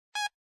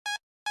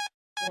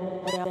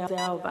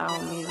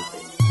Southbound music.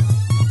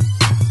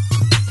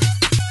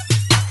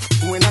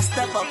 When I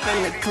step up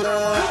in the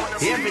club,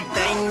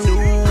 everything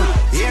new,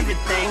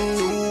 everything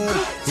new,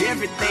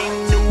 everything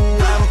new.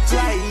 I'm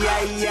fly,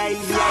 yeah, yeah,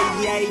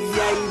 yeah, yeah,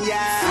 yeah,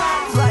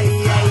 yeah. Fly,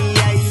 yeah,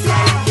 yeah,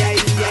 yeah, yeah,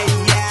 yeah,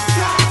 yeah.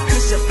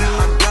 Push up in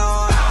my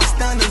guard,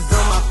 stunners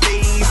on my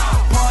face.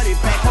 Party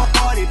pack,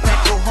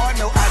 go hard,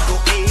 no, I go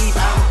ape.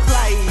 I'm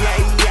fly, yeah,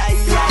 yeah,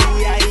 yeah,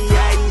 yeah,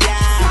 yeah,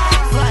 yeah.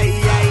 Fly,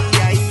 yeah,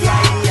 yeah,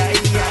 yeah, yeah,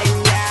 yeah,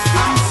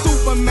 yeah. I'm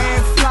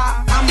Superman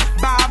fly, I'm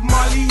Bob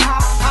Marley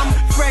hot, I'm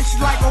fresh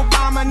like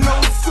Obama, no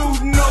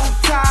suit, no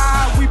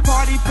tie. We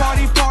party,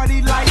 party,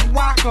 party like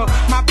Walker.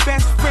 My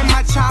best friend,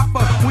 my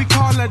chopper, we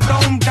call her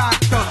Dome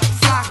Doctor,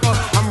 Flocker.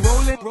 I'm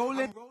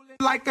rolling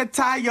like a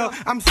tire.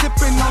 I'm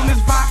sipping on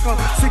this vodka.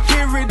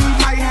 Security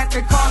might have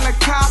to call the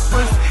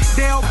coppers.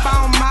 They'll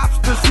bound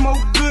mobster,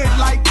 smoke good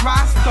like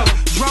Rasta.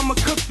 Drummer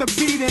cook the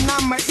beat and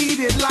I'ma eat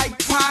it like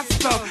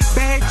pasta.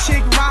 Bad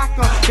chick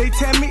rocker, they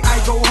tell me I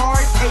go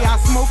hard. Hey, I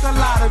smoke a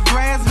lot of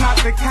grass, not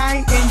the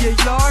kind in your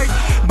yard.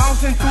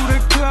 Bouncing through the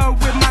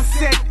club with my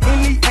set in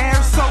the air.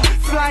 So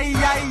fly,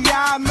 yeah,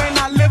 yeah, man,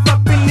 I live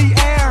up in the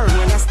air.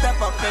 When I step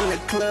up in the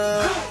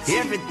club,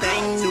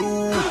 everything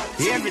new,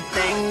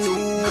 everything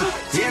new,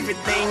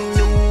 everything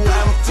new.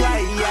 I'm fly,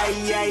 yeah,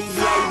 yeah,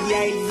 yeah,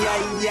 yeah,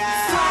 yeah,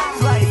 yeah.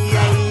 Fly,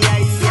 yeah, yeah,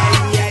 yeah,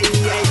 yeah,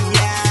 yeah,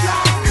 yeah.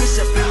 Push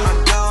up in my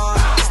guard,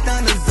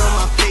 stunners on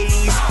my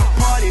face.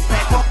 Party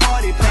pack, go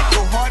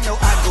hard, no,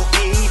 I go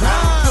ape. I'm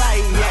fly,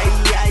 yeah,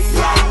 yeah,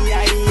 yeah,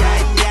 yeah, yeah,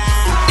 yeah.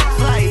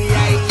 Fly,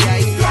 yeah, yeah,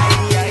 yeah,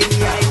 yeah,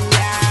 yeah,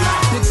 yeah.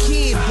 The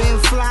kid been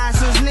fly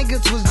since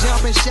niggas was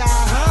jumping shy.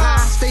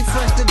 I stay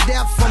fresh to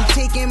death, I'm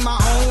taking my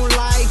own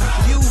life.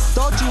 You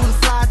thought you was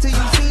fly till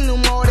you seen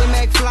them all them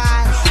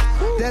McFlies.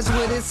 That's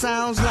what it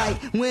sounds like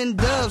when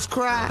doves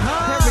cry.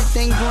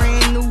 Everything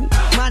brand new,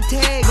 my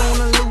tag on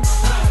the loose.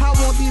 I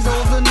want these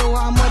hoes to know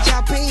how much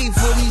I paid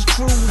for these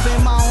truths.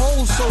 And my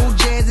whole soul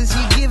jazzy,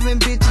 she giving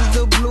bitches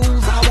the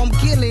blues. How I'm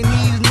killing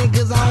these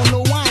niggas, I don't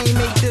know why I ain't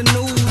make the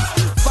news.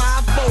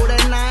 5'4",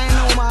 that 9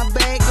 on my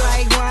back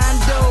like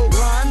Rondo.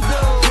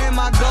 And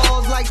my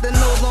dogs like the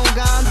nose on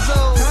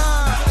Gonzo.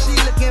 She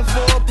looking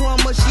for a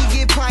plumber, she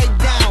get piped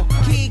down.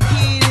 Kid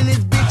and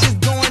this bitch is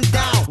going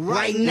down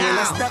right now. When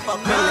I step up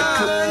in the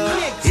club,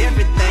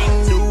 everything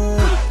new,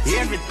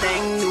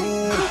 everything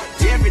new,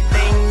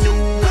 everything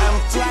new. I'm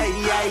fly,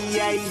 yeah,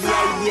 yeah,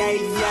 yeah, yeah,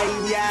 yeah,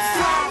 yeah.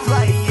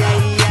 Fly, yeah,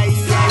 yeah,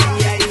 yeah,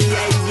 yeah,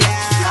 yeah,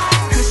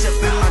 yeah. Push up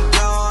in my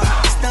guard,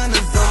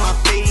 stunners on my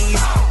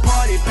face.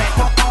 Party pack,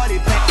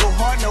 go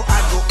hard, no, I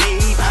go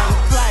ape. I'm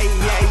fly,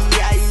 yeah,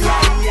 yeah,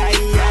 yeah, yeah,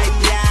 yeah,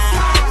 yeah.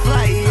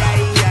 Fly, yeah,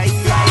 yeah,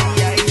 yeah,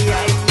 yeah,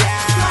 yeah,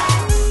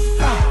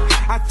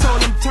 yeah. I told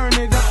him turn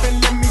it up and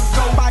let me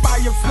go. By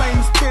your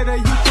flame spitter,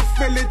 you